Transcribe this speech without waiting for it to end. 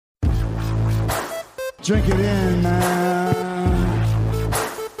Drink it in, man.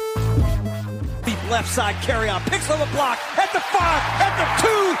 Deep left side carry on. Picks on the block. At the 5. At the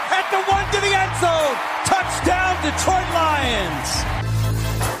 2. At the 1 to the end zone. Touchdown, Detroit Lions.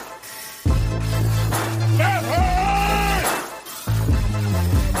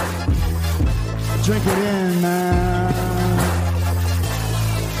 Drink it in, man.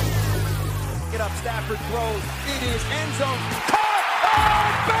 Get up, Stafford throws. It is end zone. Caught! Oh,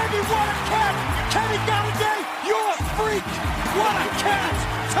 baby, what a catch! Kenny Galladay, you're a freak! What a catch!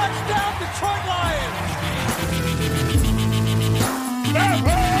 Touchdown, Detroit Lions!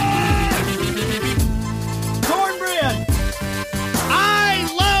 Cornbread! I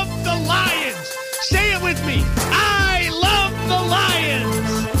love the Lions! Say it with me! I love the Lions!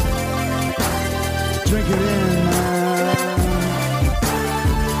 Drink it in, man.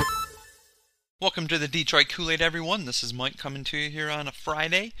 Welcome to the Detroit Kool-Aid, everyone. This is Mike coming to you here on a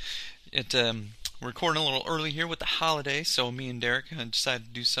Friday. We're recording a little early here with the holiday, so me and Derek decided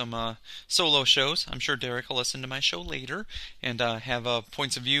to do some solo shows. I'm sure Derek will listen to my show later and have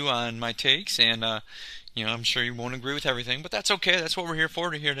points of view on my takes, and I'm sure you won't agree with everything, but that's okay. That's what we're here for.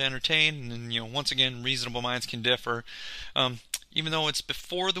 We're here to entertain, and once again, reasonable minds can differ. Even though it's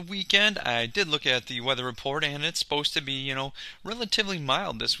before the weekend, I did look at the weather report, and it's supposed to be, relatively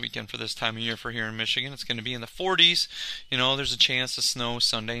mild this weekend for this time of year for here in Michigan. It's going to be in the 40s. There's a chance of snow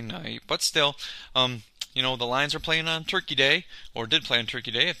Sunday night, but still, the Lions are playing on Turkey Day, or did play on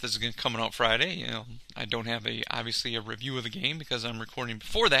Turkey Day. If this is coming out Friday, I don't have obviously a review of the game because I'm recording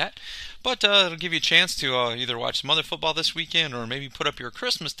before that, but it'll give you a chance to either watch some other football this weekend or maybe put up your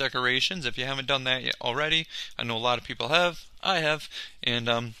Christmas decorations if you haven't done that yet already. I know a lot of people have. I have, and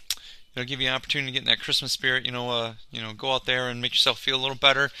it'll give you an opportunity to get in that Christmas spirit. Go out there and make yourself feel a little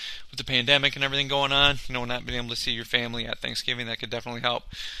better with the pandemic and everything going on. Not being able to see your family at Thanksgiving, that could definitely help.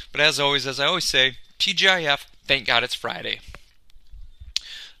 But as always, as I always say, TGIF, thank God it's Friday.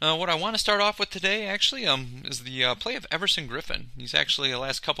 What I want to start off with today, actually, is the play of Everson Griffen. He's actually, the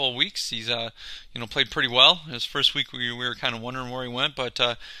last couple of weeks, he's played pretty well. His first week, we were kind of wondering where he went,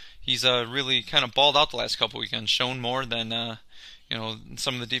 but he's really kind of balled out the last couple of weekends, shown more than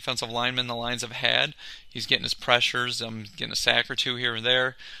some of the defensive linemen the Lions have had. He's getting his pressures, getting a sack or two here and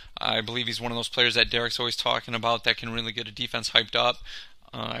there. I believe he's one of those players that Derek's always talking about that can really get a defense hyped up.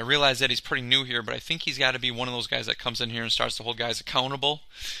 I realize that he's pretty new here, but I think he's got to be one of those guys that comes in here and starts to hold guys accountable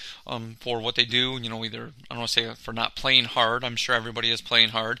for what they do. Either, I don't want to say for not playing hard. I'm sure everybody is playing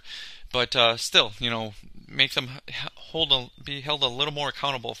hard, but still, make them be held a little more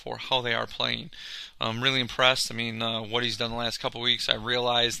accountable for how they are playing. I'm really impressed. What he's done the last couple of weeks. I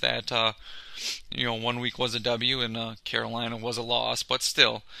realized that 1 week was a W and Carolina was a loss, but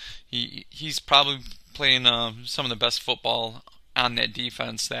still, he's probably playing some of the best football on that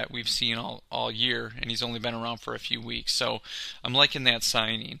defense that we've seen all year, and he's only been around for a few weeks, so I'm liking that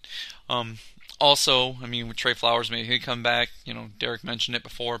signing. Also, with Trey Flowers, maybe he'd come back. Derek mentioned it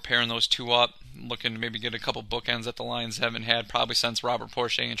before, pairing those two up, looking to maybe get a couple bookends that the Lions haven't had probably since Robert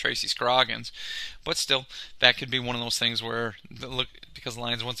Porcher and Tracy Scroggins. But still, that could be one of those things where, because the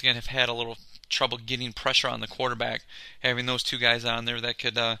Lions once again have had a little trouble getting pressure on the quarterback, having those two guys on there that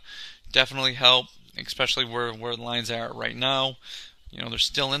could definitely help, especially where the Lions are right now. They're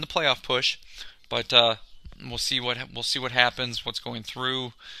still in the playoff push, but we'll see what happens. What's going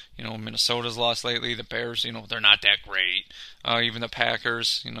through? Minnesota's lost lately. The Bears, they're not that great. Even the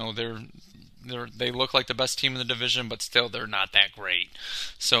Packers, they look like the best team in the division, but still they're not that great.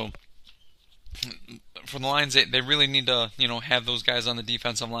 So for the Lions, they really need to have those guys on the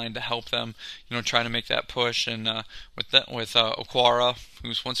defensive line to help them try to make that push. And with Okwara,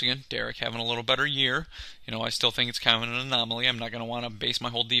 who's once again Derek having a little better year, I still think it's kind of an anomaly. I'm not going to want to base my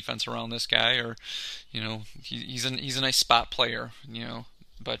whole defense around this guy, or he's a nice spot player,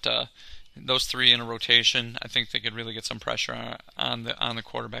 but those three in a rotation, I think they could really get some pressure on the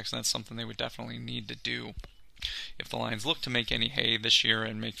quarterbacks, and that's something they would definitely need to do if the Lions look to make any hay this year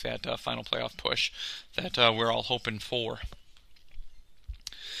and make that final playoff push that we're all hoping for.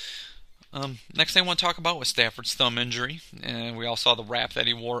 Next thing I want to talk about was Stafford's thumb injury, and we all saw the wrap that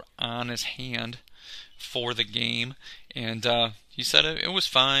he wore on his hand for the game, and he said it was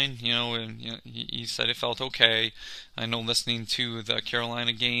fine, he said it felt okay. I know listening to the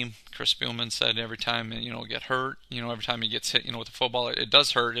Carolina game, Chris Spielman said every time get hurt, every time he gets hit, with the football, it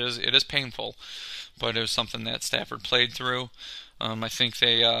does hurt, it is painful, but it was something that Stafford played through. I think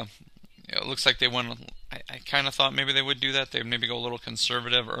it looks like they went. I kind of thought maybe they would do that. They'd maybe go a little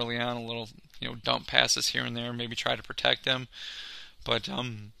conservative early on, a little dump passes here and there, maybe try to protect him. But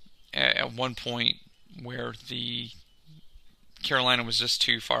at one point where the Carolina was just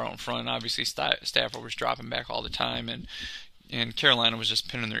too far out in front. Obviously, Stafford was dropping back all the time, and Carolina was just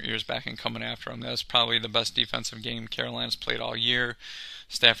pinning their ears back and coming after him. That was probably the best defensive game Carolina's played all year.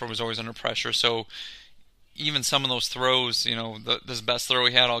 Stafford was always under pressure, so even some of those throws, the best throw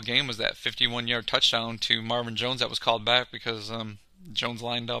he had all game was that 51-yard touchdown to Marvin Jones that was called back because Jones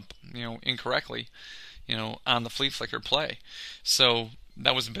lined up, incorrectly, on the flea flicker play. So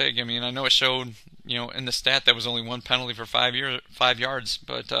that was big. I mean, I know it showed, in the stat that was only one penalty for 5 yards,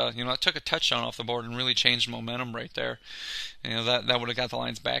 but it took a touchdown off the board and really changed momentum right there. That would have got the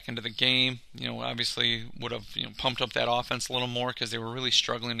Lions back into the game. Obviously would have pumped up that offense a little more because they were really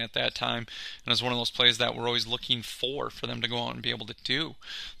struggling at that time. And it was one of those plays that we're always looking for them to go out and be able to do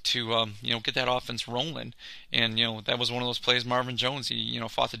to get that offense rolling. And that was one of those plays. Marvin Jones, he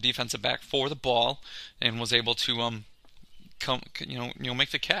fought the defensive back for the ball and was able to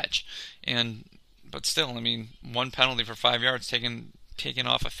make the catch. But still, I mean, one penalty for 5 yards taken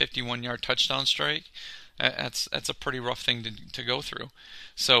off a 51-yard touchdown strike. That's a pretty rough thing to go through.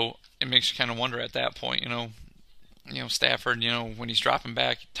 So it makes you kind of wonder at that point, Stafford, when he's dropping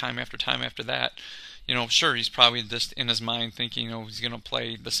back time after time after that, sure, he's probably just in his mind thinking, he's going to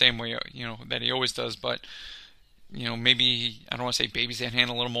play the same way, that he always does, but maybe, I don't want to say babies that hand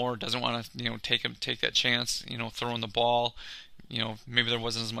a little more, doesn't want to, take that chance, throwing the ball. Maybe there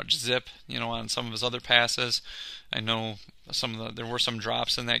wasn't as much zip, on some of his other passes. I know there were some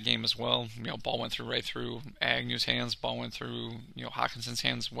drops in that game as well. Ball went right through Agnew's hands. Ball went through, Hawkinson's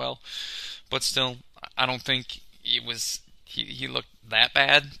hands as well. But still, I don't think it was he looked that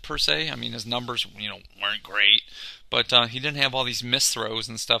bad per se. I mean, his numbers, weren't great. But he didn't have all these missed throws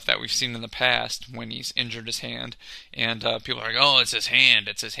and stuff that we've seen in the past when he's injured his hand. And people are like, oh, it's his hand.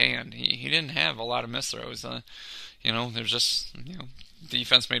 He didn't have a lot of missed throws. There's just,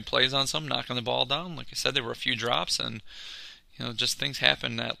 defense made plays on some, knocking the ball down. Like I said, there were a few drops, and, just things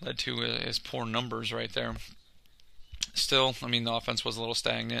happened that led to his poor numbers right there. Still, I mean, the offense was a little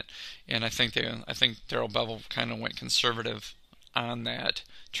stagnant, and I think Darrell Bevell kind of went conservative on that,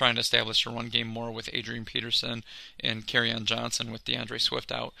 trying to establish a run game more with Adrian Peterson and Kerryon Johnson with DeAndre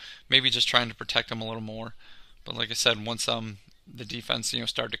Swift out. Maybe just trying to protect him a little more. But like I said, once the defense,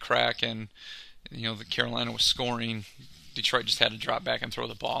 started to crack and, the Carolina was scoring, Detroit just had to drop back and throw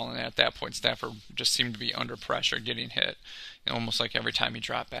the ball, and at that point Stafford just seemed to be under pressure, getting hit, almost like every time he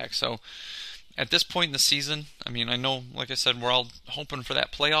dropped back. So at this point in the season, I mean, I know, like I said, we're all hoping for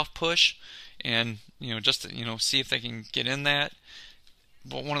that playoff push, and just to, see if they can get in that.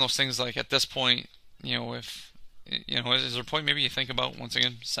 But one of those things, like at this point, if is there a point maybe you think about once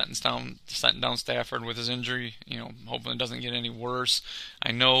again setting down Stafford with his injury? Hoping it doesn't get any worse.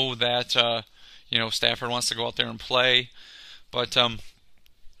 I know that Stafford wants to go out there and play, but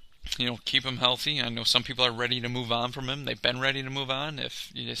keep him healthy. I know some people are ready to move on from him. They've been ready to move on. If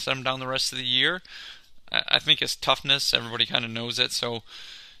you just set him down the rest of the year, I think his toughness, everybody kind of knows it. So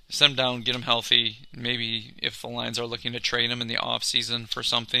set him down, get him healthy. Maybe if the Lions are looking to trade him in the off season for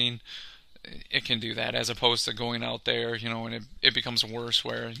something, it can do that, as opposed to going out there, and it becomes worse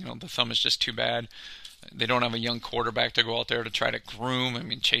where, the thumb is just too bad. They don't have a young quarterback to go out there to try to groom. I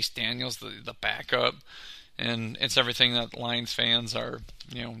mean, Chase Daniels, the backup, and it's everything that Lions fans are,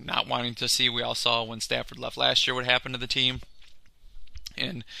 not wanting to see. We all saw when Stafford left last year what happened to the team.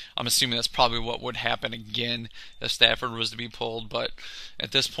 And I'm assuming that's probably what would happen again if Stafford was to be pulled. But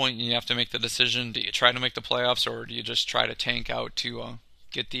at this point, you have to make the decision. Do you try to make the playoffs, or do you just try to tank out to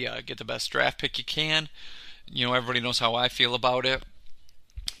get the best draft pick you can? Everybody knows how I feel about it.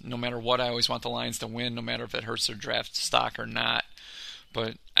 No matter what, I always want the Lions to win, no matter if it hurts their draft stock or not.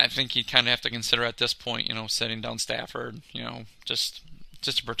 But I think you kind of have to consider at this point, setting down Stafford, just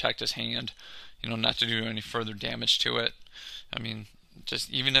to protect his hand, not to do any further damage to it. I mean,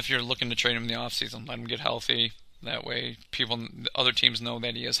 just even if you're looking to trade him in the offseason, let him get healthy. That way, other teams know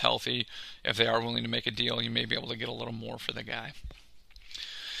that he is healthy. If they are willing to make a deal, you may be able to get a little more for the guy.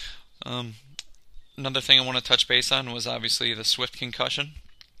 Another thing I want to touch base on was obviously the Swift concussion.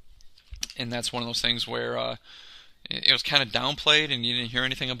 And that's one of those things where it was kind of downplayed, and you didn't hear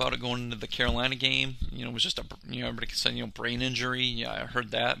anything about it going into the Carolina game. It was just everybody said, brain injury. Yeah, I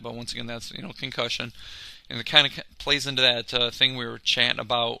heard that, but once again, that's, concussion. And it kind of plays into that thing we were chatting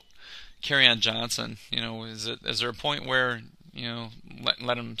about, Kerryon Johnson. Is there a point where,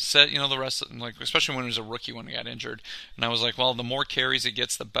 let him sit, the rest of, like, especially when he was a rookie when he got injured. And I was like, well, the more carries he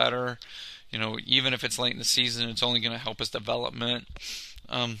gets, the better. Even if it's late in the season, it's only going to help his development.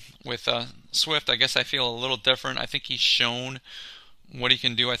 With Swift, I guess I feel a little different. I think he's shown what he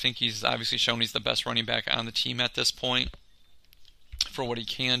can do. I think he's obviously shown he's the best running back on the team at this point for what he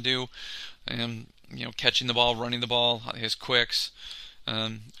can do. And catching the ball, running the ball, his quicks.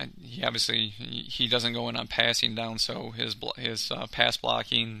 He doesn't go in on passing down, so his pass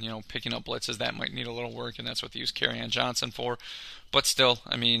blocking, picking up blitzes, that might need a little work, and that's what they use Kerryon Johnson for. But still,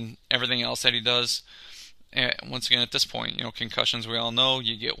 everything else that he does, once again at this point, concussions, we all know,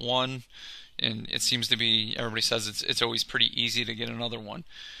 you get one, and it seems to be, everybody says it's always pretty easy to get another one.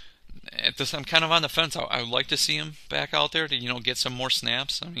 At this, I'm kind of on the fence. I would like to see him back out there to get some more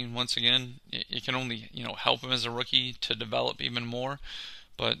snaps. Once again, it can only help him as a rookie to develop even more.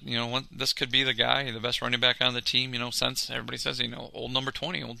 But this could be the guy, the best running back on the team. Since everybody says old number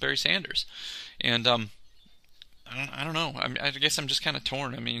 20, old Barry Sanders, and I don't know. I guess I'm just kind of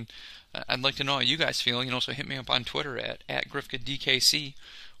torn. I'd like to know how you guys feel. So hit me up on Twitter at GrifkaDKC,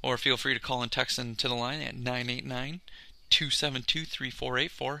 or feel free to call and text into the line at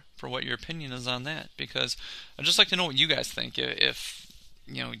 989-272-3484 for what your opinion is on that, because I'd just like to know what you guys think. If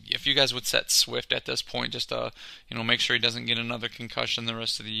you guys would set Swift at this point, just to make sure he doesn't get another concussion the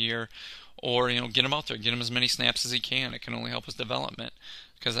rest of the year, or get him out there, get him as many snaps as he can. It can only help his development,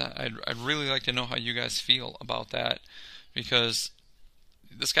 because I'd really like to know how you guys feel about that, because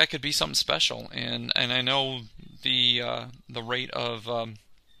this guy could be something special, and I know the rate of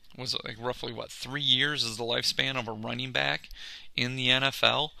was like roughly 3 years is the lifespan of a running back in the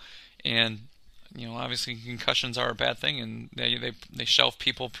NFL, and obviously concussions are a bad thing, and they shelf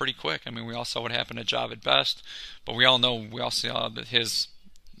people pretty quick. We all saw what happened to Javid Best, but we all saw his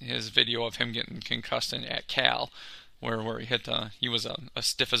video of him getting concussed at Cal, where he was a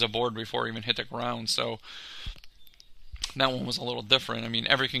stiff as a board before he even hit the ground. So that one was a little different.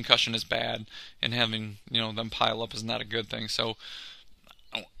 Every concussion is bad, and having them pile up is not a good thing. So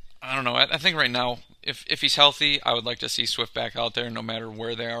I don't know. I think right now, if he's healthy, I would like to see Swift back out there, no matter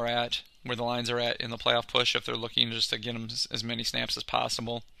where they are at, where the Lions are at in the playoff push. If they're looking just to get him as many snaps as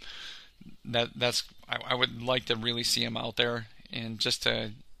possible, I would like to really see him out there, and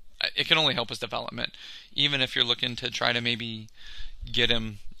it can only help his development. Even if you're looking to try to maybe get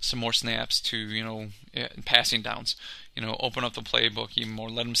him some more snaps to passing downs, open up the playbook even more,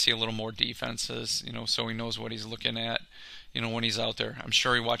 let him see a little more defenses, so he knows what he's looking at. When he's out there, I'm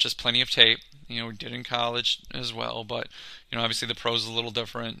sure he watches plenty of tape. He did in college as well, but obviously the pros is a little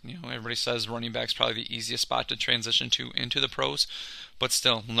different. Everybody says running back's probably the easiest spot to transition into the pros, but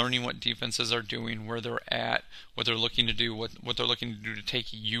still learning what defenses are doing, where they're at, what they're looking to do, what they're looking to do to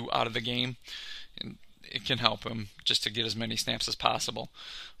take you out of the game, and it can help him just to get as many snaps as possible.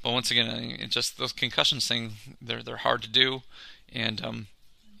 But once again, it's just those concussions thing, they're hard to do, and I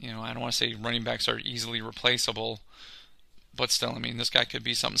don't want to say running backs are easily replaceable. But still, this guy could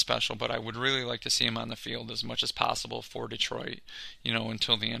be something special, but I would really like to see him on the field as much as possible for Detroit,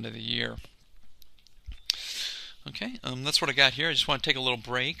 until the end of the year. Okay, that's what I got here. I just want to take a little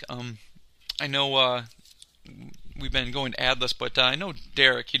break. I know we've been going adless, but I know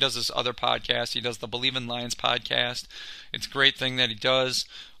Derek, he does this other podcast. He does the Believe in Lions podcast. It's a great thing that he does.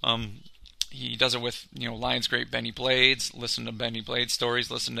 He does it with, Lions great Benny Blades. Listen to Benny Blades stories.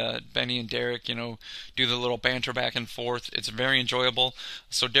 Listen to Benny and Derek, do the little banter back and forth. It's very enjoyable.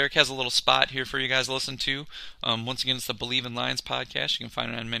 So Derek has a little spot here for you guys to listen to. Once again, it's the Believe in Lions podcast. You can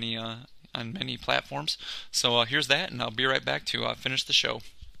find it on many platforms. So here's that, and I'll be right back to finish the show.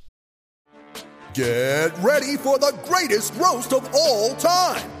 Get ready for the greatest roast of all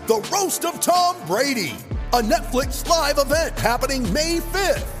time, the Roast of Tom Brady, a Netflix live event happening May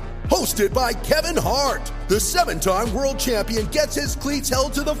 5th. Hosted by Kevin Hart, the 7-time world champion gets his cleats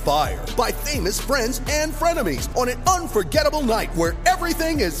held to the fire by famous friends and frenemies on an unforgettable night where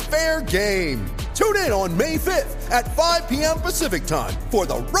everything is fair game. Tune in on May 5th at 5 p.m. Pacific time for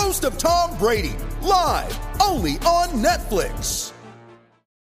the Roast of Tom Brady, live only on Netflix.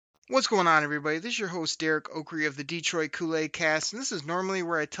 What's going on, everybody? This is your host, Derek Oakrey of the Detroit Kool-Aid Cast, and this is normally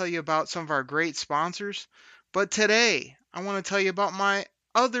where I tell you about some of our great sponsors. But today, I want to tell you about my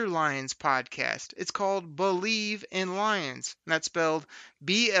other Lions podcast. It's called Believe in Lions, and that's spelled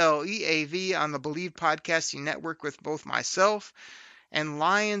BLEAV on the Believe Podcasting Network, with both myself and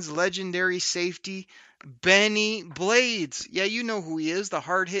Lions legendary safety Benny Blades. Yeah, you know who he is, the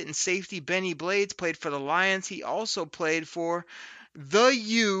hard-hitting safety Benny Blades. Played for the Lions. He also played for the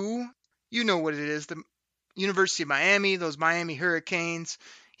U. You know what it is, the University of Miami, those Miami Hurricanes.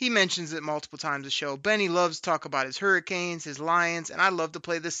 He mentions it multiple times in the show. Benny loves to talk about his Hurricanes, his Lions, and I love to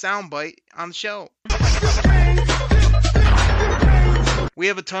play this soundbite on the show. We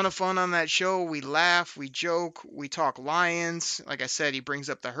have a ton of fun on that show. We laugh, we joke, we talk Lions. Like I said, he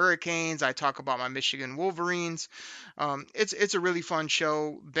brings up the Hurricanes. I talk about my Michigan Wolverines. It's a really fun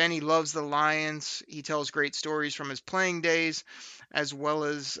show. Benny loves the Lions. He tells great stories from his playing days, as well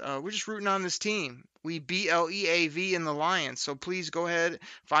as we're just rooting on this team. We BLEAV in the Lions. So please go ahead,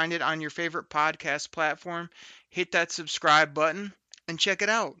 find it on your favorite podcast platform. Hit that subscribe button and check it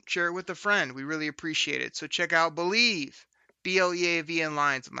out. Share it with a friend. We really appreciate it. So check out Believe, BLEAV in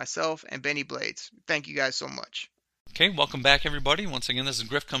Lions, with myself and Benny Blades. Thank you guys so much. Okay, welcome back, everybody. Once again, this is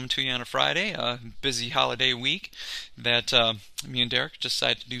Griff coming to you on a Friday, busy holiday week that me and Derek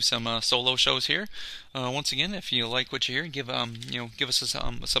decided to do some solo shows here. Once again, if you like what you hear, give us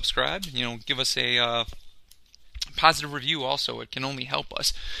a subscribe. Give us a positive review. Also, it can only help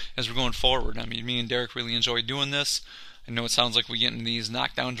us as we're going forward. I mean, me and Derek really enjoy doing this. I know it sounds like we get in these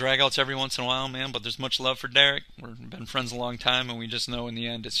knockdown dragouts every once in a while, man, but there's much love for Derek. We've been friends a long time, and we just know in the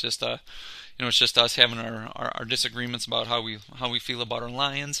end it's just it's just us having our disagreements about how we feel about our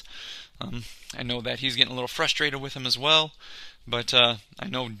Lions. I know that he's getting a little frustrated with him as well, but I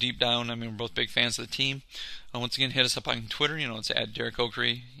know deep down, I mean, we're both big fans of the team. Once again, hit us up on Twitter. It's at Derek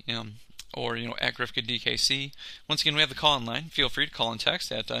Oakery, or at GriffKidDKC. Once again, we have the call-in line. Feel free to call and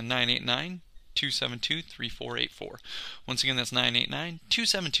text at 989-272-3484. Once again, that's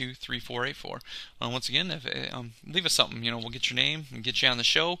 989-272-3484. Once again, leave us something. We'll get your name and get you on the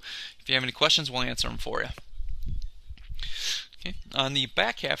show. If you have any questions, we'll answer them for you. Okay. On the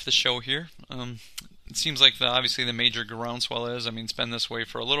back half of the show here, it seems like obviously the major groundswell is, it's been this way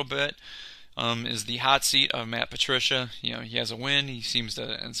for a little bit. Is the hot seat of Matt Patricia. He has a win. He seems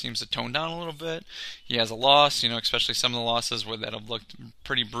to tone down a little bit. He has a loss, especially some of the losses that have looked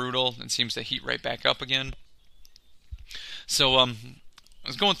pretty brutal, and seems to heat right back up again. So I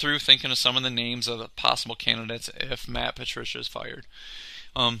was going through thinking of some of the names of the possible candidates if Matt Patricia is fired.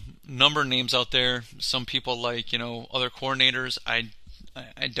 Number of names out there. Some people like other coordinators. I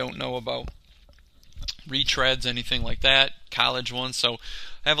don't know about retreads, anything like that, college ones. So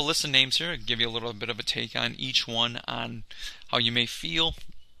I have a list of names here. I'll give you a little bit of a take on each one on how you may feel.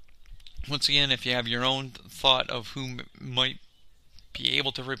 Once again, if you have your own thought of who might be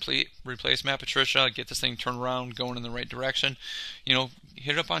able to replace Matt Patricia, get this thing turned around, going in the right direction,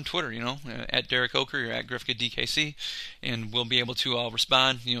 hit it up on Twitter, at Derek Oakery or at GriffKidDKC, and we'll be able to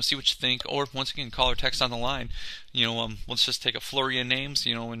respond, see what you think, or once again, call or text on the line. Let's just take a flurry of names,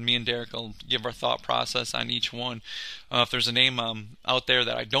 and me and Derek will give our thought process on each one. If there's a name out there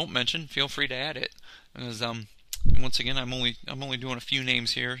that I don't mention, feel free to add it. Because, once again, I'm only doing a few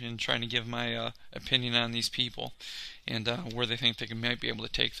names here and trying to give my opinion on these people and where they think they might be able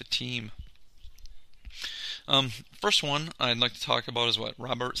to take the team. First one I'd like to talk about is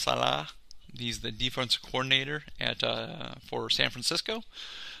Robert Saleh. He's the defensive coordinator for San Francisco.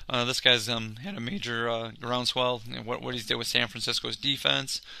 This guy's had a major groundswell. What he's did with San Francisco's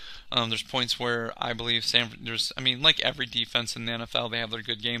defense. There's points where I believe like every defense in the NFL, they have their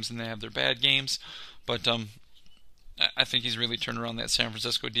good games and they have their bad games, but I think he's really turned around that San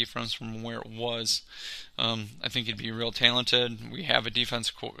Francisco defense from where it was. I think he'd be real talented. We have a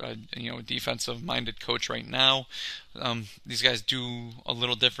defensive-minded coach right now. These guys do a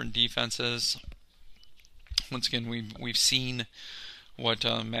little different defenses. Once again, we've seen what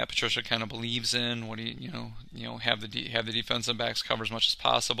Matt Patricia kind of believes in. What he have the defensive backs cover as much as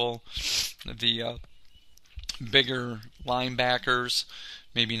possible. The bigger linebackers,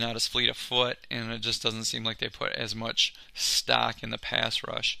 maybe not as fleet of foot, and it just doesn't seem like they put as much stock in the pass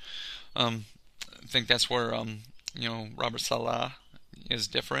rush. I think that's where Robert Saleh is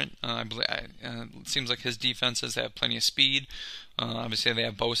different. It seems like his defenses have plenty of speed. Obviously, they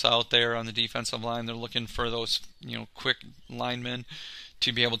have Bosa out there on the defensive line. They're looking for those quick linemen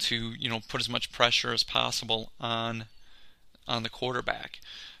to be able to put as much pressure as possible on the quarterback.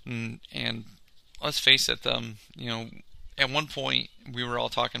 And let's face it, at one point, we were all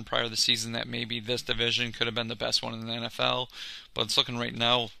talking prior to the season that maybe this division could have been the best one in the NFL, but it's looking right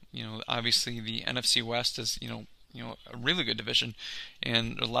now, obviously the NFC West is, a really good division,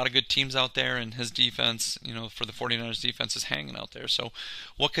 and a lot of good teams out there, and his defense, for the 49ers defense is hanging out there. So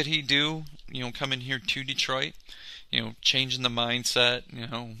what could he do, come in here to Detroit, changing the mindset,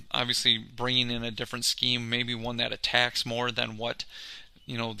 obviously bringing in a different scheme, maybe one that attacks more than what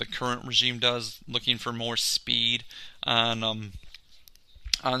the current regime does, looking for more speed on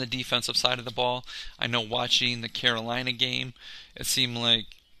the defensive side of the ball. I know watching the Carolina game, it seemed like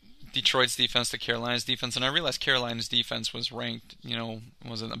Detroit's defense to Carolina's defense, and I realized Carolina's defense was ranked,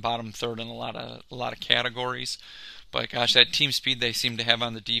 was in the bottom third in a lot of categories. But gosh, that team speed they seem to have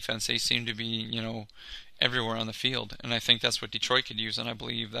on the defense, they seem to be, everywhere on the field, and I think that's what Detroit could use, and I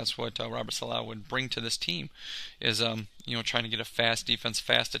believe that's what Robert Saleh would bring to this team, is trying to get a fast defense,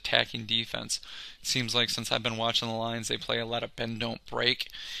 fast attacking defense. It seems like since I've been watching the Lions, they play a lot of bend don't break,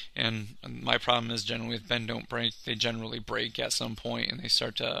 and my problem is generally with bend don't break, they generally break at some point, and they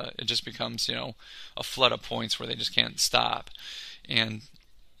start to, it just becomes a flood of points where they just can't stop, and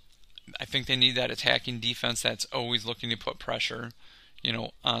I think they need that attacking defense that's always looking to put pressure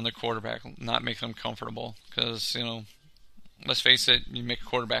on the quarterback, not make them comfortable. Because, let's face it, you make a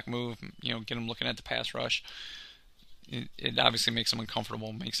quarterback move, get him looking at the pass rush. It obviously makes him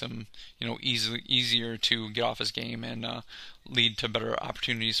uncomfortable, makes him, easier to get off his game and lead to better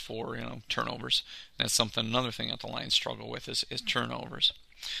opportunities for, turnovers. And that's another thing that the Lions struggle with is turnovers.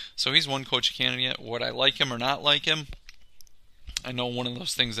 So he's one coach candidate. Would I like him or not like him? I know one of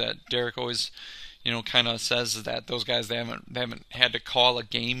those things that Derek always kind of says that those guys, they haven't had to call a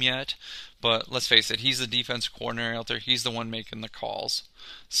game yet. But let's face it, he's the defense coordinator out there. He's the one making the calls.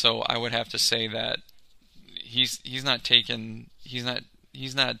 So I would have to say that he's not taking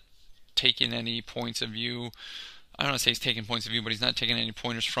any points of view. I don't want to say he's taking points of view, but he's not taking any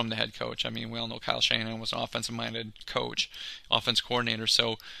pointers from the head coach. I mean, we all know Kyle Shanahan was an offensive-minded coach, offense coordinator.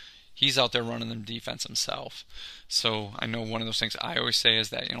 So he's out there running the defense himself. So I know one of those things I always say is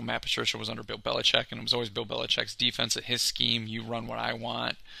that, Matt Patricia was under Bill Belichick, and it was always Bill Belichick's defense at his scheme. You run what I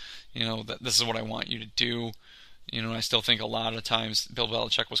want. That this is what I want you to do. I still think a lot of times Bill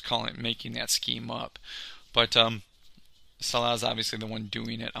Belichick was making that scheme up. But Saleh is obviously the one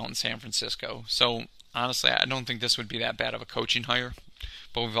doing it out in San Francisco. So honestly, I don't think this would be that bad of a coaching hire.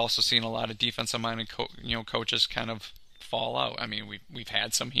 But we've also seen a lot of defensive-minded coaches kind of fall out. I mean, we've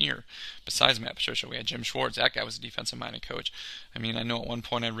had some here. Besides Matt Patricia, we had Jim Schwartz. That guy was a defensive-minded coach. I mean, I know at one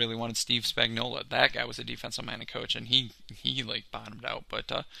point I really wanted Steve Spagnuolo. That guy was a defensive-minded coach, and he bottomed out. But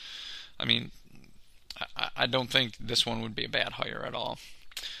I mean, I don't think this one would be a bad hire at all.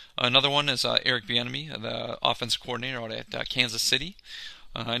 Another one is Eric Bieniemy, the offensive coordinator out at Kansas City.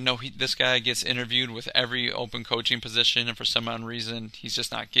 I know this guy gets interviewed with every open coaching position, and for some odd reason, he's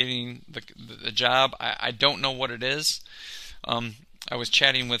just not getting the job. I don't know what it is. I was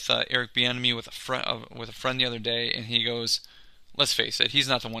chatting with Eric Bieniemy with a friend the other day, and he goes, let's face it, he's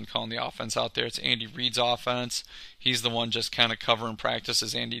not the one calling the offense out there. It's Andy Reid's offense. He's the one just kind of covering practice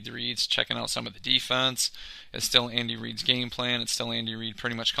as Andy Reid's checking out some of the defense. It's still Andy Reid's game plan. It's still Andy Reid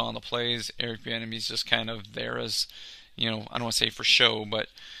pretty much calling the plays. Eric Bieniemy's just kind of there as, I don't want to say for show, but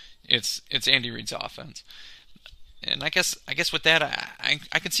it's Andy Reid's offense. And I guess with that,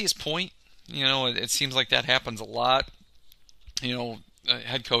 I can see his point. It seems like that happens a lot. A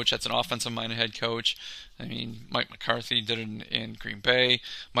head coach that's an offensive-minded head coach. I mean, Mike McCarthy did it in Green Bay.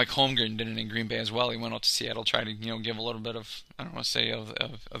 Mike Holmgren did it in Green Bay as well. He went out to Seattle, tried to give a little bit of, I don't want to say of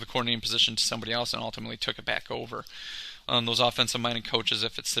the coordinating position to somebody else, and ultimately took it back over. Those offensive-minded coaches,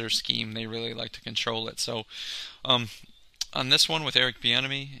 if it's their scheme, they really like to control it. So, on this one with Eric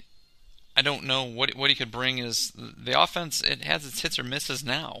Bieniemy, I don't know what he could bring. Is the offense, it has its hits or misses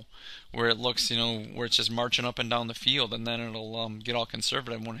now, where it looks, where it's just marching up and down the field, and then it'll get all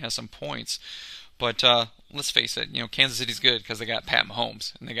conservative when it has some points. But let's face it, Kansas City's good because they got Pat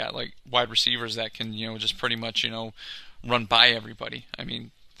Mahomes, and they got like wide receivers that can, just pretty much, run by everybody. I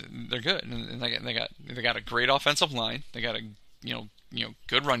mean, they're good, and they got a great offensive line. They got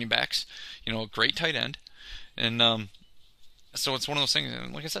good running backs, a great tight end, and so it's one of those things.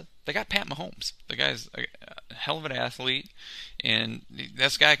 Like I said, they got Pat Mahomes. The guy's a hell of an athlete, and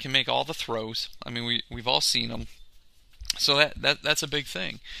this guy can make all the throws. I mean, we've all seen him. So that's a big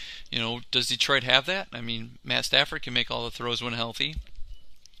thing. Does Detroit have that? I mean, Matt Stafford can make all the throws when healthy.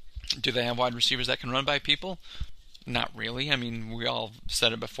 Do they have wide receivers that can run by people? Not really. I mean, we all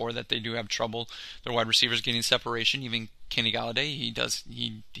said it before that they do have trouble. Their wide receivers getting separation. Even Kenny Galladay, he does,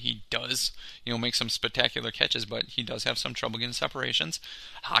 make some spectacular catches, but he does have some trouble getting separations.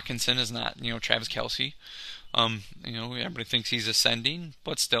 Hawkinson is not, Travis Kelce. Everybody thinks he's ascending,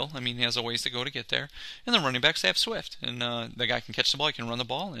 but still, I mean, he has a ways to go to get there. And the running backs, they have Swift, and the guy can catch the ball, he can run the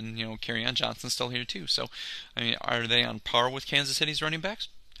ball, and Kerryon Johnson's still here too. So, I mean, are they on par with Kansas City's running backs?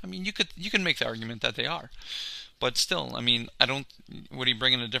 I mean, you can make the argument that they are. But still, I mean, would he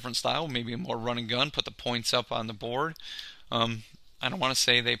bring in a different style? Maybe a more run and gun, put the points up on the board. I don't want to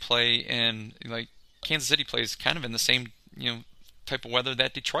say they play in, like, Kansas City plays kind of in the same, type of weather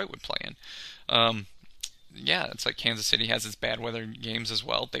that Detroit would play in. Yeah, it's like Kansas City has its bad weather games as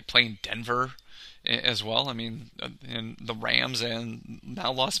well. They play in Denver as well. I mean, and the Rams and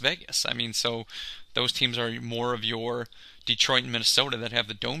now Las Vegas. I mean, so those teams are more of your Detroit and Minnesota that have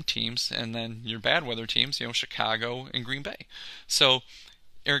the dome teams, and then your bad weather teams, Chicago and Green Bay. So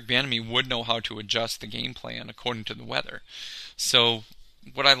Eric Bieniemy would know how to adjust the game plan according to the weather. So,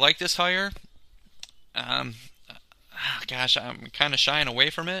 would I like this hire? Gosh, I'm kind of shying away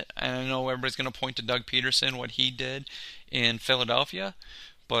from it. I know everybody's going to point to Doug Peterson, what he did in Philadelphia,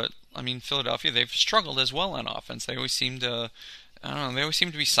 but I mean, Philadelphia, they've struggled as well on offense. They always seem to, I don't know, they always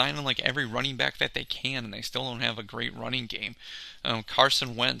seem to be signing like every running back that they can, and they still don't have a great running game.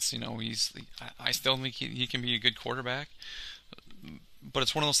 Carson Wentz, I still think he can be a good quarterback, but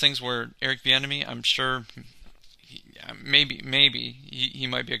it's one of those things where Eric Bieniemy, I'm sure. Maybe he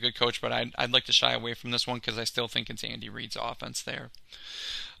might be a good coach, but I'd like to shy away from this one because I still think it's Andy Reid's offense there.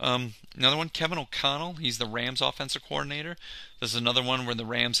 Another one, Kevin O'Connell. He's the Rams offensive coordinator. This is another one where the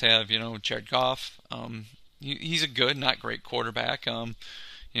Rams have Jared Goff. He's a good, not great quarterback.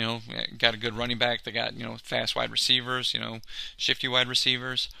 Got a good running back. They got fast wide receivers. Shifty wide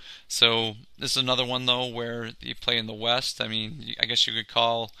receivers. So this is another one though where you play in the West. I mean, I guess you could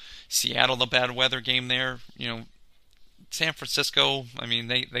call Seattle the bad weather game there. San Francisco, I mean,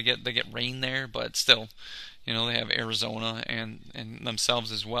 they get rain there, but still, they have Arizona and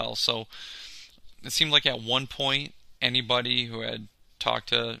themselves as well. So it seemed like at one point anybody who had talked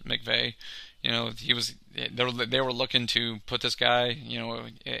to McVay, they were looking to put this guy,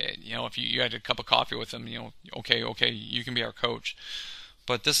 if you had a cup of coffee with him, okay, you can be our coach.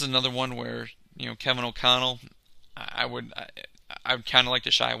 But this is another one where Kevin O'Connell, I would kind of like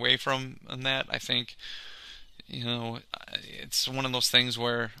to shy away from that. I think. It's one of those things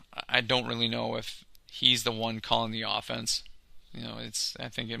where I don't really know if he's the one calling the offense. I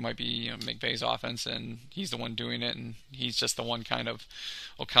think it might be McVay's offense, and he's the one doing it, and he's just the one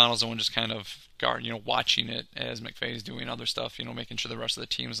O'Connell's the one just kind of watching it as McVay's doing other stuff, making sure the rest of the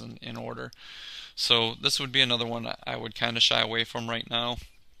team is in order. So this would be another one I would kind of shy away from right now,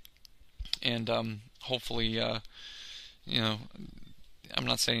 and hopefully, I'm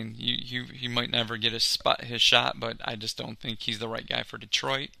not saying he might never get his shot, but I just don't think he's the right guy for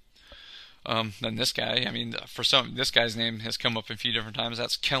Detroit. Then this guy, I mean, this guy's name has come up a few different times.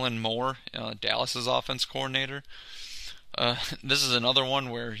 That's Kellen Moore, Dallas's offense coordinator. This is another one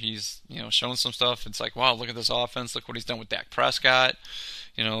where he's showing some stuff. It's like, wow, look at this offense. Look what he's done with Dak Prescott.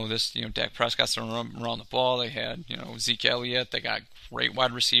 Dak Prescott's throwing around the ball. They had Zeke Elliott. They got great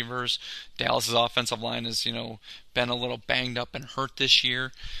wide receivers. Dallas's offensive line has been a little banged up and hurt this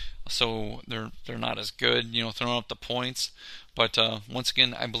year, so they're not as good throwing up the points. But once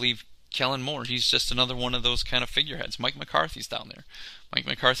again, I believe Kellen Moore, he's just another one of those kind of figureheads. Mike McCarthy's down there. Mike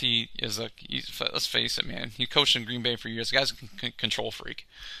McCarthy is let's face it, man. He coached in Green Bay for years. The guy's a control freak.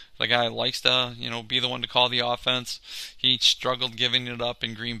 The guy likes to, be the one to call the offense. He struggled giving it up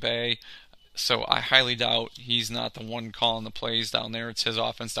in Green Bay. So I highly doubt he's not the one calling the plays down there. It's his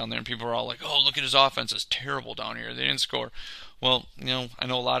offense down there. And people are all like, oh, look at his offense. It's terrible down here. They didn't score. Well, I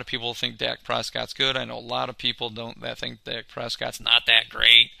know a lot of people think Dak Prescott's good. I know a lot of people that think Dak Prescott's not that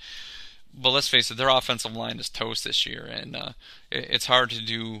great. But let's face it, their offensive line is toast this year, and it's hard to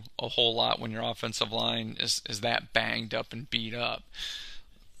do a whole lot when your offensive line is that banged up and beat up.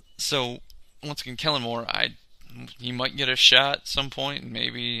 So, once again, Kellen Moore, he might get a shot at some point, and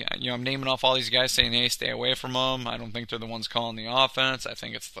maybe, I'm naming off all these guys saying, hey, stay away from them. I don't think they're the ones calling the offense. I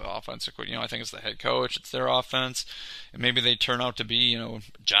think it's the offensive, I think it's the head coach. It's their offense. And maybe they turn out to be,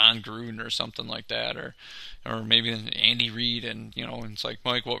 John Gruden or something like that, or maybe Andy Reid, and, and it's like,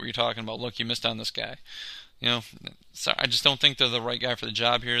 Mike, what were you talking about? Look, you missed on this guy. So I just don't think they're the right guy for the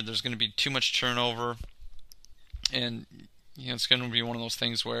job here. There's going to be too much turnover, and, it's going to be one of those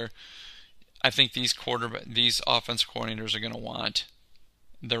things where I think these offense coordinators are going to want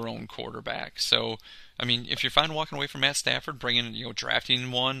their own quarterback. So, I mean, if you're fine walking away from Matt Stafford,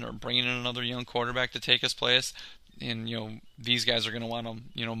 drafting one or bringing in another young quarterback to take his place, and these guys are going to want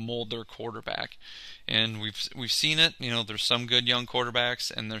to mold their quarterback. And we've seen it. There's some good young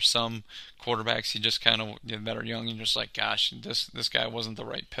quarterbacks, and there's some quarterbacks you just kind of that are young and you're just like, gosh, this guy wasn't the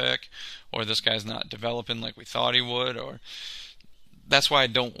right pick, or this guy's not developing like we thought he would. Or that's why I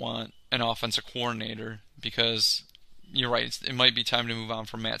don't want an offensive coordinator, because you're right, it might be time to move on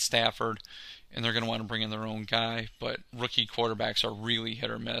from Matt Stafford, and they're going to want to bring in their own guy. But rookie quarterbacks are really hit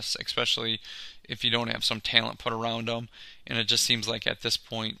or miss, especially if you don't have some talent put around them. And it just seems like at this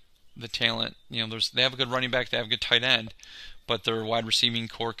point, the talent, they have a good running back, they have a good tight end, but their wide receiving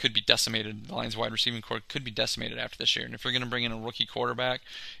core could be decimated. The Lions' wide receiving core could be decimated after this year. And if you're going to bring in a rookie quarterback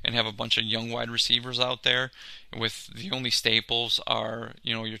and have a bunch of young wide receivers out there with the only staples are,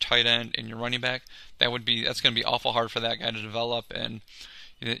 your tight end and your running back, that's going to be awful hard for that guy to develop, and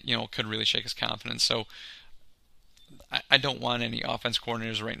it could really shake his confidence. So I don't want any offense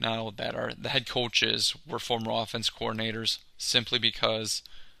coordinators right now that are the head coaches were former offense coordinators, simply because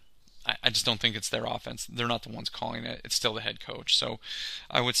I just don't think it's their offense. They're not the ones calling it. It's still the head coach. So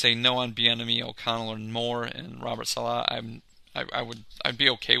I would say no on Bieniemy, O'Connell, and Moore, and Robert Saleh. I'd be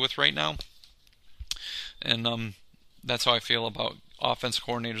okay with right now. And that's how I feel about offense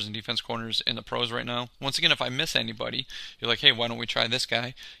coordinators and defense coordinators in the pros right now. Once again, if I miss anybody, you're like, hey, why don't we try this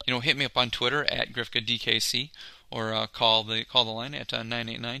guy? Hit me up on Twitter at GrifkaDKC, or call the line at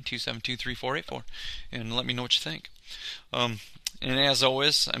 989-272-3484 and let me know what you think. And as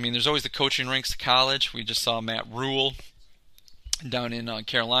always, there's always the coaching ranks to college. We just saw Matt Rule down in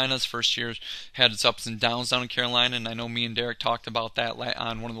Carolina's first year, had its ups and downs down in Carolina, and I know me and Derek talked about that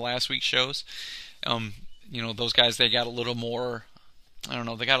on one of the last week's shows. Those guys, they got a little more,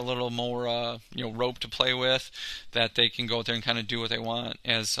 they got a little more, rope to play with, that they can go out there and kind of do what they want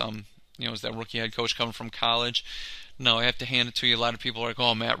as that rookie head coach coming from college. No, I have to hand it to you. A lot of people are like,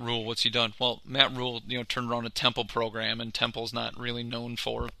 oh, Matt Rule, what's he done? Well, Matt Rule, turned around a Temple program, and Temple's not really known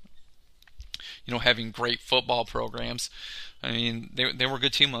for, having great football programs. They were a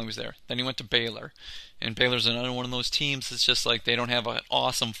good team while he was there. Then he went to Baylor. And Baylor's another one of those teams. It's just like they don't have an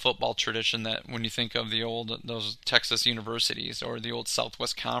awesome football tradition that when you think of those Texas universities or the old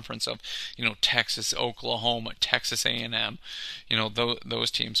Southwest Conference of, Texas, Oklahoma, Texas A&M,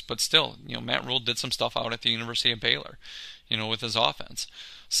 those teams. But still, Matt Rule did some stuff out at the University of Baylor, with his offense.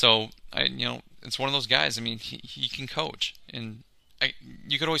 So, it's one of those guys. He can coach. And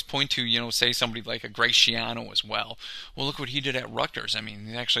you could always point to, say somebody like a Greg Schiano as well. Well, look what he did at Rutgers.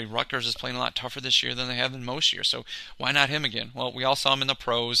 Actually, Rutgers is playing a lot tougher this year than they have in most years. So why not him again? Well, we all saw him in the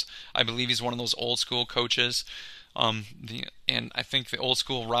pros. I believe he's one of those old school coaches. And I think the old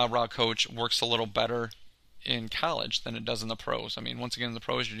school rah-rah coach works a little better in college than it does in the pros. Once again, in the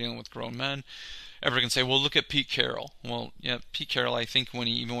pros, you're dealing with grown men. Everyone can say, well, look at Pete Carroll. Well, yeah, Pete Carroll, I think when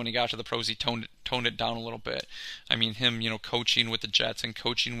he got to the pros, he toned it down a little bit. Him, coaching with the Jets and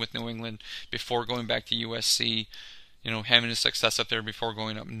coaching with New England before going back to USC, having his success up there before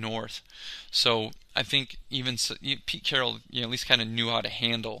going up north. So I think even Pete Carroll, at least kind of knew how to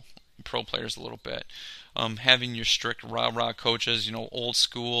handle pro players a little bit. Having your strict rah-rah coaches, old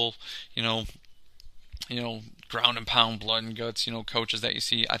school, ground and pound, blood and guts, coaches that you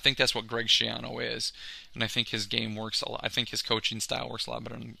see. I think that's what Greg Schiano is, and I think his game works a lot. I think his coaching style works a lot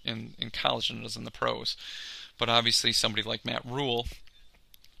better in college than it does in the pros. But obviously, somebody like Matt Rule,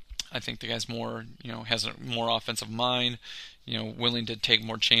 I think the guy's more, has a more offensive mind, willing to take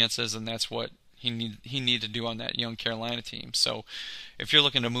more chances, and that's what he needed to do on that young Carolina team. So if you're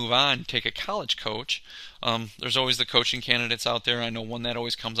looking to move on, take a college coach, there's always the coaching candidates out there. I know one that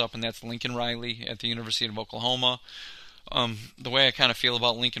always comes up, and that's Lincoln Riley at the University of Oklahoma. The way I kind of feel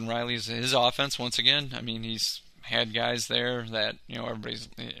about Lincoln Riley is his offense, once again. He's had guys there that, everybody's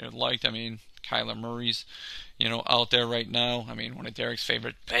liked. Kyler Murray's, out there right now. One of Derek's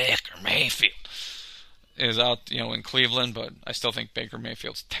favorite, Baker Mayfield, is out, in Cleveland, but I still think Baker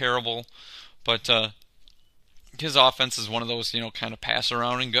Mayfield's terrible. But his offense is one of those, kind of pass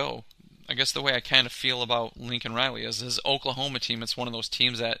around and go. I guess the way I kind of feel about Lincoln Riley is his Oklahoma team. It's one of those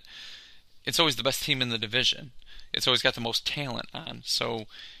teams that it's always the best team in the division. It's always got the most talent on. So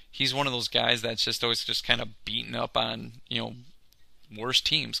he's one of those guys that's just always just kind of beating up on, worse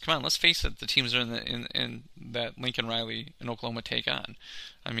teams. Come on, let's face it. The teams are in that Lincoln Riley and Oklahoma take on.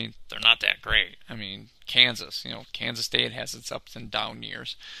 They're not that great. Kansas, Kansas State has its ups and down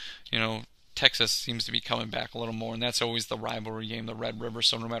years. Texas seems to be coming back a little more, and that's always the rivalry game, the Red River.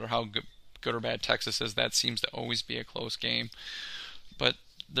 So no matter how good or bad Texas is, that seems to always be a close game. But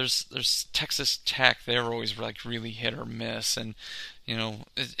there's Texas Tech. They're always like really hit or miss, and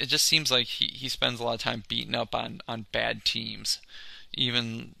it just seems like he spends a lot of time beating up on bad teams.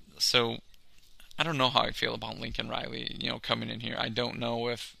 Even so, I don't know how I feel about Lincoln Riley, coming in here. I don't know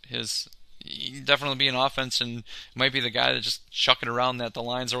if he'd definitely be an offense and might be the guy to just chuck it around that the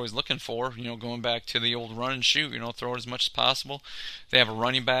Lions are always looking for, going back to the old run and shoot, throw it as much as possible. They have a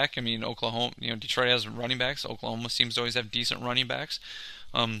running back. Oklahoma, Detroit has running backs. Oklahoma seems to always have decent running backs.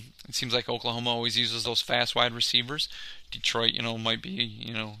 It seems like Oklahoma always uses those fast wide receivers. Detroit,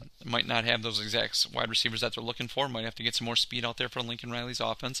 might not have those exact wide receivers that they're looking for. Might have to get some more speed out there for Lincoln Riley's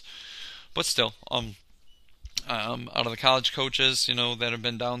offense. But still, out of the college coaches, that have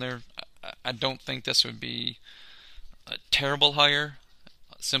been down there, I don't think this would be a terrible hire,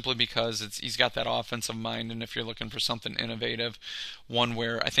 simply because he's got that offensive mind, and if you're looking for something innovative, one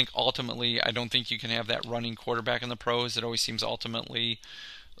where I think ultimately I don't think you can have that running quarterback in the pros. It always seems ultimately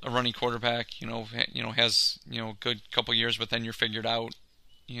a running quarterback, has a good couple years, but then you're figured out,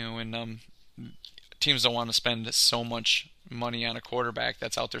 and teams don't want to spend so much money on a quarterback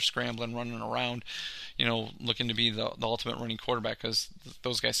that's out there scrambling, running around, looking to be the ultimate running quarterback, because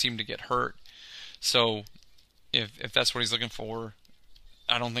those guys seem to get hurt. So if that's what he's looking for,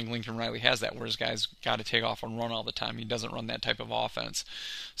 I don't think Lincoln Riley has that, where his guy's got to take off and run all the time. He doesn't run that type of offense.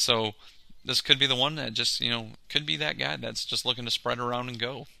 So this could be the one that just, could be that guy that's just looking to spread around and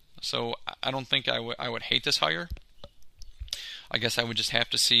go. So I don't think I would hate this hire. I guess I would just have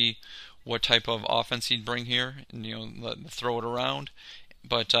to see what type of offense he'd bring here and, throw it around.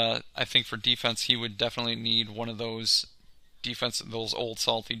 But I think for defense, he would definitely need one of those those old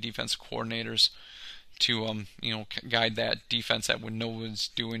salty defense coordinators to guide that defense that would know what it's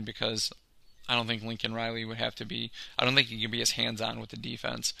doing, because I don't think Lincoln Riley would have to be. I don't think he could be as hands-on with the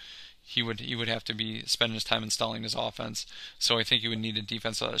defense. He would have to be spending his time installing his offense. So I think he would need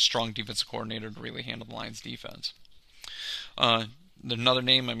a strong defensive coordinator to really handle the Lions' defense. Another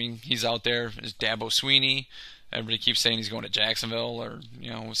name, he's out there, is Dabo Swinney. Everybody keeps saying he's going to Jacksonville or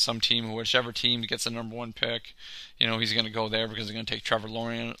some team, whichever team gets the number one pick. He's going to go there because they're going to take Trevor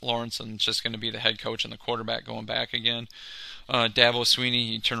Lawrence and it's just going to be the head coach and the quarterback going back again. Dabo Swinney,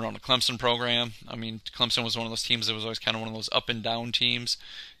 he turned around the Clemson program. Clemson was one of those teams that was always kind of one of those up and down teams.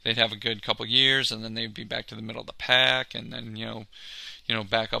 They'd have a good couple years and then they'd be back to the middle of the pack, and then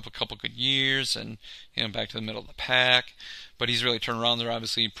back up a couple good years and back to the middle of the pack. But he's really turned around. They're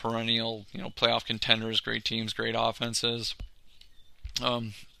obviously perennial, playoff contenders, great teams, great offenses.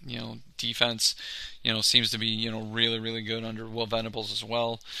 Defense, seems to be, really, really good under Will Venables as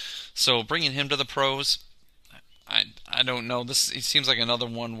well. So bringing him to the pros, I don't know. It seems like another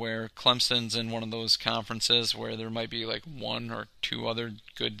one where Clemson's in one of those conferences where there might be like one or two other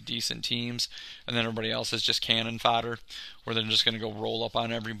good, decent teams, and then everybody else is just cannon fodder, where they're just going to go roll up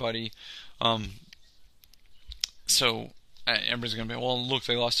on everybody. So everybody's going to be, well, look,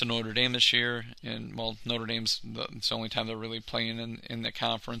 they lost to Notre Dame this year, and, well, Notre Dame's it's the only time they're really playing in the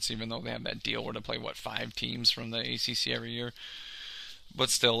conference, even though they have that deal where they play, 5 teams from the ACC every year. But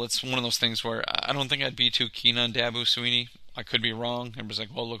still, it's one of those things where I don't think I'd be too keen on Dabo Swinney. I could be wrong. Everybody's like,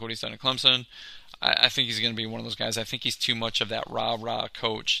 well, look what he's done at Clemson. I think he's going to be one of those guys. I think he's too much of that rah-rah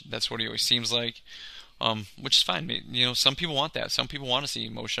coach. That's what he always seems like, which is fine. Some people want that. Some people want to see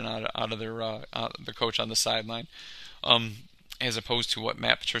emotion out of their the coach on the sideline, as opposed to what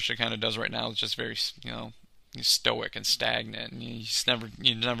Matt Patricia kind of does right now. It's just very, he's stoic and stagnant, and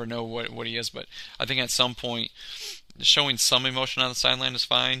you never know what he is. But I think at some point, showing some emotion on the sideline is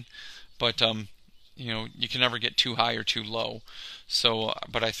fine, but you can never get too high or too low. So,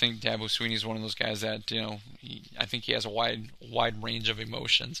 but I think Dabo Swinney is one of those guys that I think he has a wide range of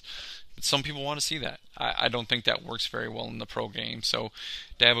emotions. But some people want to see that. I don't think that works very well in the pro game. So,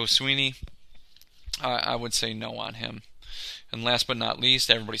 Dabo Swinney, I would say no on him. And last but not least,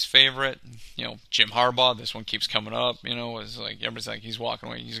 everybody's favorite, Jim Harbaugh. This one keeps coming up. It's like everybody's like he's walking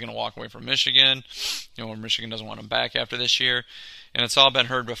away. He's going to walk away from Michigan. Michigan doesn't want him back after this year. And it's all been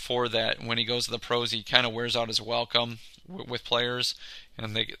heard before that when he goes to the pros, he kind of wears out his welcome with players,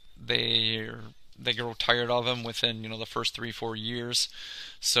 and they grow tired of him within the first 3-4 years.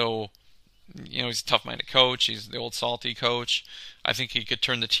 So he's a tough-minded coach. He's the old salty coach. I think he could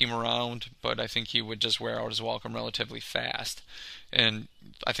turn the team around, but I think he would just wear out his welcome relatively fast. And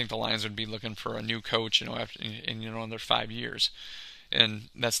I think the Lions would be looking for a new coach, after in their 5 years. And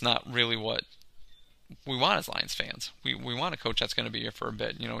that's not really what we want as Lions fans. We want a coach that's going to be here for a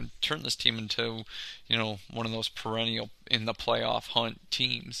bit, turn this team into, one of those perennial in the playoff hunt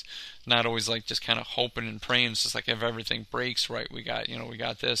teams. Not always like just kind of hoping and praying. It's just like if everything breaks right, we got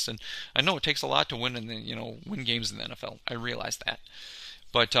this. And I know it takes a lot to win win games in the NFL. I realize that.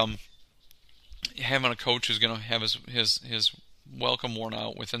 But having a coach who's going to have his welcome worn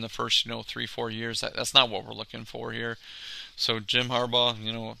out within the first 3-4 years, that's not what we're looking for here. So Jim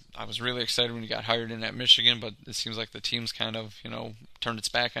Harbaugh, I was really excited when he got hired in at Michigan, but it seems like the team's kind of, turned its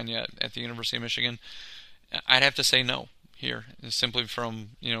back on you at the University of Michigan. I'd have to say no here, simply from,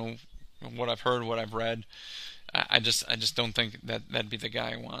 what I've heard, what I've read. I just don't think that'd be the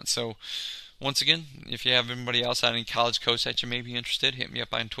guy I want. So once again, if you have anybody else on any college coach that you may be interested, hit me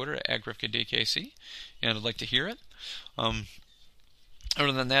up on Twitter at @GrifkaDKC, and I'd like to hear it.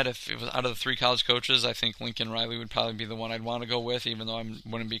 Other than that, if it was out of the 3 college coaches, I think Lincoln Riley would probably be the one I'd want to go with, even though I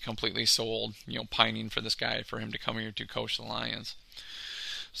wouldn't be completely sold, pining for this guy, for him to come here to coach the Lions.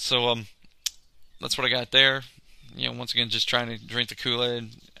 So that's what I got there. Once again, just trying to drink the Kool-Aid.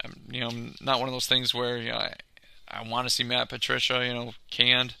 I'm not one of those things where I want to see Matt Patricia,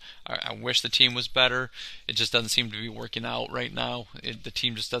 canned. I wish the team was better. It just doesn't seem to be working out right now. The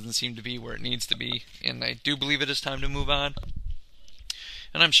team just doesn't seem to be where it needs to be, and I do believe it is time to move on.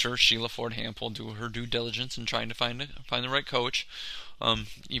 And I'm sure Sheila Ford Hamp will do her due diligence in trying to find the right coach.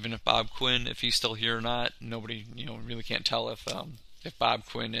 Even if Bob Quinn, if he's still here or not, nobody really can't tell if Bob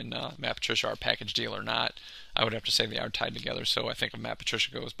Quinn and Matt Patricia are a package deal or not. I would have to say they are tied together. So I think if Matt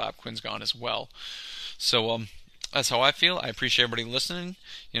Patricia goes, Bob Quinn's gone as well. So that's how I feel. I appreciate everybody listening.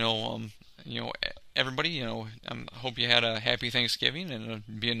 Everybody, I hope you had a happy Thanksgiving, and it'll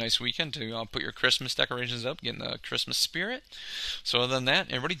be a nice weekend to put your Christmas decorations up, get in the Christmas spirit. So other than that,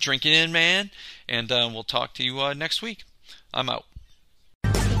 everybody drink it in, man, and we'll talk to you next week. I'm out.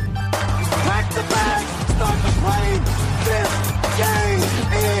 Pack the bag, start the plane. This game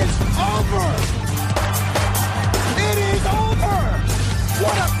is over. It is over.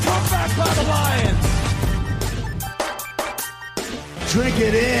 What a comeback by the Lions. Drink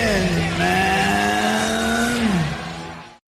it in, man.